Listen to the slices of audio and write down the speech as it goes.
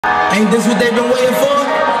Ain't this what they've been waiting for?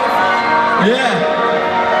 Yeah.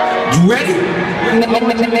 You ready?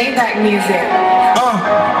 Made that music.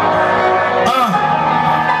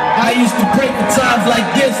 I used to pray for times like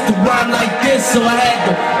this, to rhyme like this, so I had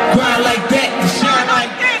to grind like that, to shine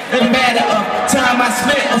like this. No matter of time I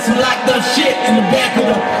spent on some locked up shit in the back of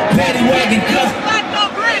the paddy wagon car.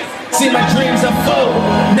 See, my dreams unfold,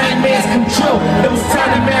 nightmares come true. It was time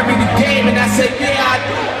to marry the game, and I said, yeah, I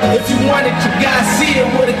do. If you want it, you gotta see it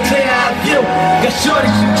with a clear eye view. Got shorty,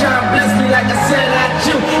 she tryna bless me like I said I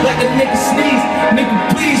do. Like a nigga sneeze, nigga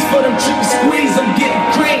please for them triple squeeze. I'm getting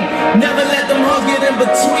cream, never let them hoes get in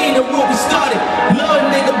between of what we started. Lord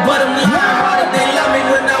nigga, but I'm lying harder. They love me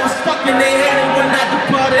when I was fucking, they hated when I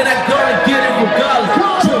departed. I go and get it regardless.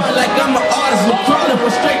 Draw like I'm an artist, we're crawling from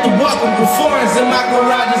straight to walking with foreigns in my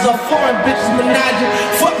garages. Or foreign bitches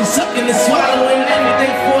menaging, fucking sucking and swallowing anything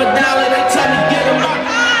for $1. They tell me get them out.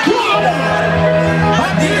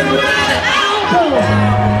 I did it without an album.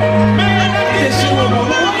 Man, I did shit with my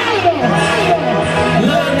album.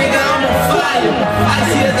 Little nigga, I'm on fire. I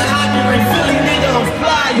see as a hobby, Philly nigga, I'm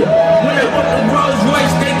flyer. When I put the Rolls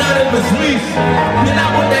Royce, they thought it was lease. Then I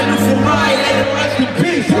put that new Ferrari, they done rest in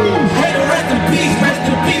peace. Hey, the rest in peace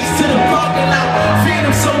to the parking lot.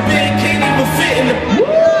 Phantom so big, can't even fit in the.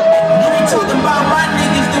 Talking about my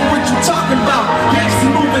niggas, then what you talking about? Gangsta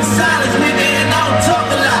moving silence, nigga, and I don't talk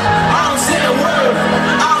a lot. I don't say a word,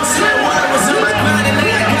 was in my mind and then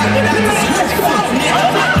I got it out the switch. Fuck, nigga,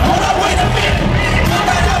 hold on, wait a minute. I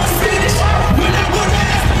thought I was finished. When I go to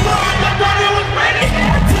ask the Lord, I thought it was ready.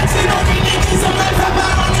 Flexing on these niggas, I'm like, pop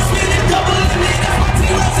out on this minute, double the niggas. My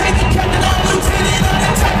team rotating, captain on lieutenant, on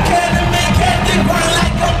the top cat, the main captain, run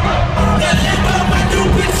like a that live up my new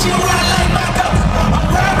bitch, she ride like my cup.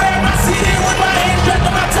 I'm riding my city with my hands strapped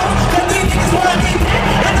to my toe. Cause these niggas wanna be dead,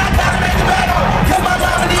 and I gotta make the bag on. Cause my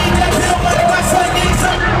mama need that pill money, my son needs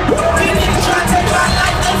some. These niggas try to take my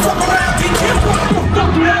life, don't fuck around, get killed.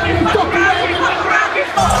 Fuck around,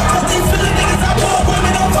 cause these Philly niggas I pull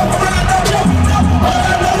women, don't fuck around, don't joke. All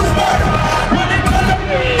I know is murder. When it comes to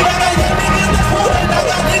me, I got young niggas that's rolling, I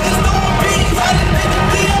got niggas throwing beats. I done did the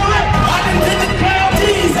deal, I done did the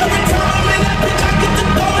KLDs. Every time I'm in that bitch, I get to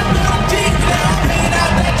throwing down G's. Now I'm paying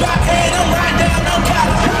out that drop head, I'm riding down on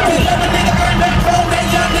college. They love a nigga earn back home, that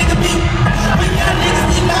young nigga be. But young niggas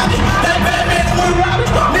be mobbing, that bad man that we're robbing.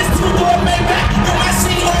 This two-door Maybach, with my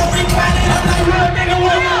seat on reclining. I'm like, real nigga,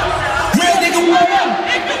 what up? Real nigga, what up?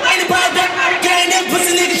 Ain't about that gang, that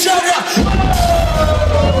pussy nigga showed up.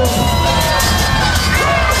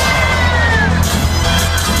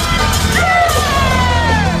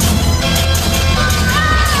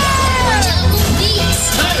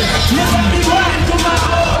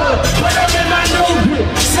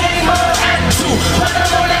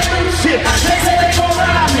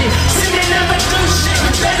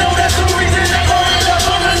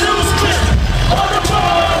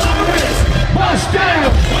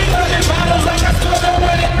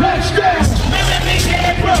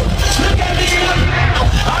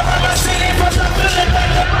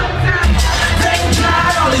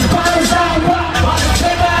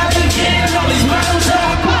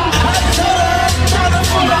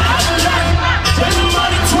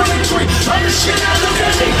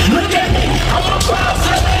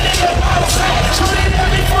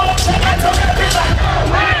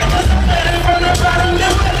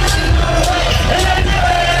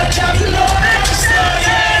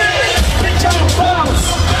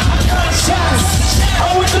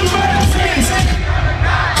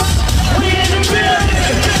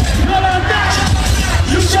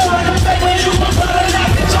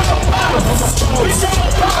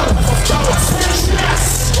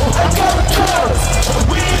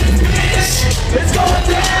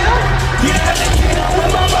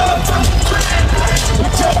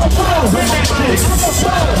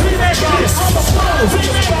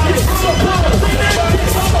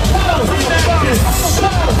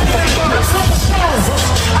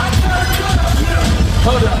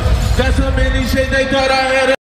 Hold up, that's how many shit they thought I had.